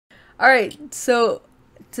Alright, so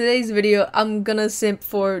today's video, I'm gonna simp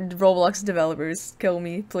for Roblox developers. Kill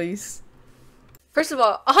me, please. First of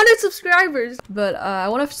all, 100 subscribers! But I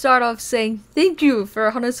want to start off saying thank you for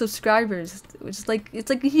 100 subscribers. It's like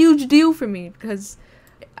a huge deal for me because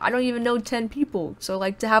I don't even know 10 people. So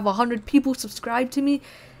like to have 100 people subscribe to me,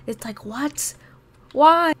 it's like what?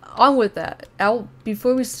 Why? On with that.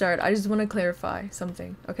 Before we start, I just want to clarify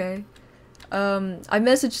something, okay? I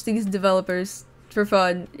messaged these developers for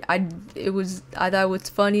fun. I thought it was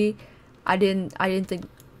funny. I didn't think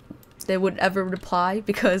they would ever reply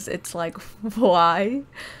because it's like why?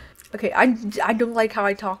 Okay, I don't like how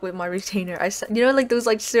I talk with my retainer. You know, like those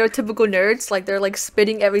like stereotypical nerds, like they're like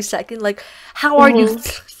spitting every second. Like, how are you?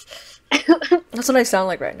 That's what I sound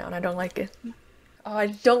like right now, and I don't like it. Oh, I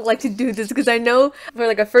don't like to do this because I know for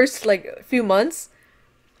like a first like few months.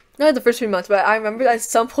 Not the first few months, but I remember at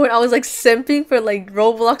some point I was like simping for like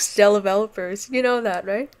Roblox developers. You know that,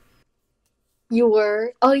 right? You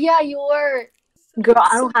were? Oh yeah, you were. Girl,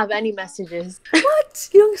 I don't have any messages. What?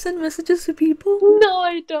 You don't send messages to people? No,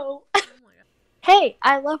 I don't. Hey,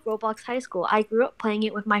 I love Roblox High School. I grew up playing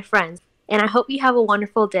it with my friends, and I hope you have a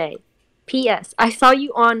wonderful day. P.S. I saw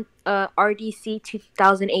you on RDC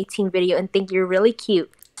 2018 video and think you're really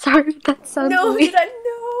cute. Sorry if that sounds weird. No.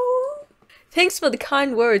 Thanks for the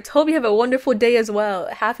kind words. Hope you have a wonderful day as well.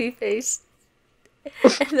 Happy face.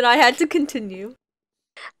 And then I had to continue.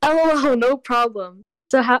 LOL, no problem.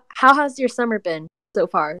 So how has your summer been so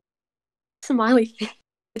far? Smiley face.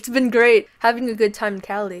 It's been great. Having a good time in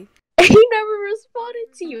Cali. He never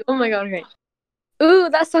responded to you. Oh my god, okay. Ooh,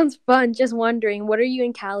 that sounds fun. Just wondering, what are you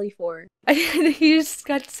in Cali for? He just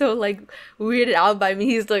got so like weirded out by me.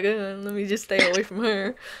 He's like, let me just stay away from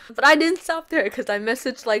her. But I didn't stop there because I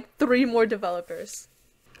messaged like 3 more developers.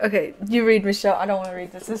 Okay, you read, Michelle. I don't want to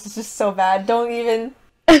read this. This is just so bad. Don't even.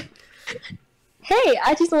 Hey,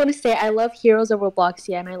 I just want to say I love Heroes of Roblox,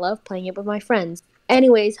 yeah, and I love playing it with my friends.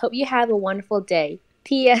 Anyways, hope you have a wonderful day.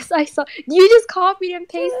 P.S. I saw you just copied and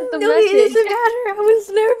pasted the message. It doesn't matter. I was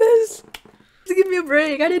nervous. Just give me a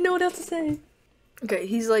break. I didn't know what else to say. Okay,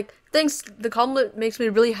 he's like, thanks. The compliment makes me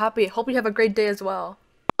really happy. Hope you have a great day as well.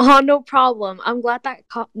 Oh, no problem. I'm glad that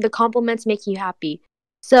the compliments make you happy.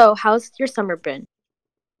 So, how's your summer been?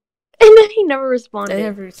 And then he never responded. They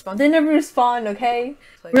never respond. Okay.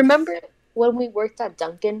 Remember when we worked at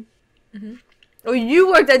Dunkin'? Mm-hmm. Oh, you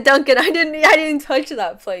worked at Dunkin'. I didn't touch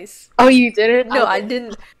that place. Oh, you didn't? No, I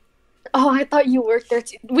didn't. Oh, I thought you worked there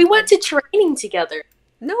too. We went to training together.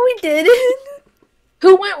 No, we didn't.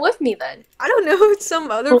 Who went with me then? I don't know. It's some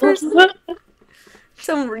other person.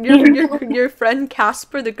 Your friend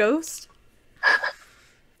Casper the ghost.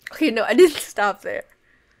 Okay, no, I didn't stop there.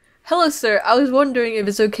 Hello, sir. I was wondering if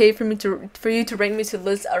it's okay for you to rank me to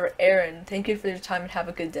Liz or Aaron. Thank you for your time and have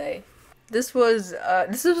a good day. This was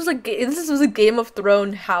a Game of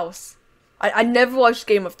Thrones house. I never watched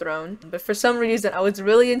Game of Thrones, but for some reason I was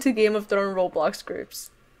really into Game of Thrones Roblox groups.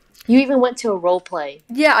 You even went to a role play.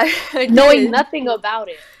 Yeah, I did. Knowing nothing about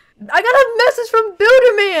it. I got a message from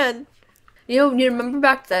Builderman! You remember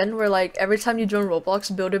back then where like every time you join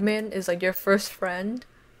Roblox, Builderman is like your first friend?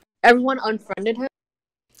 Everyone unfriended him?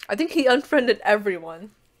 I think he unfriended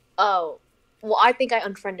everyone. Oh. Well, I think I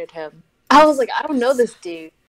unfriended him. I was like, I don't know this dude.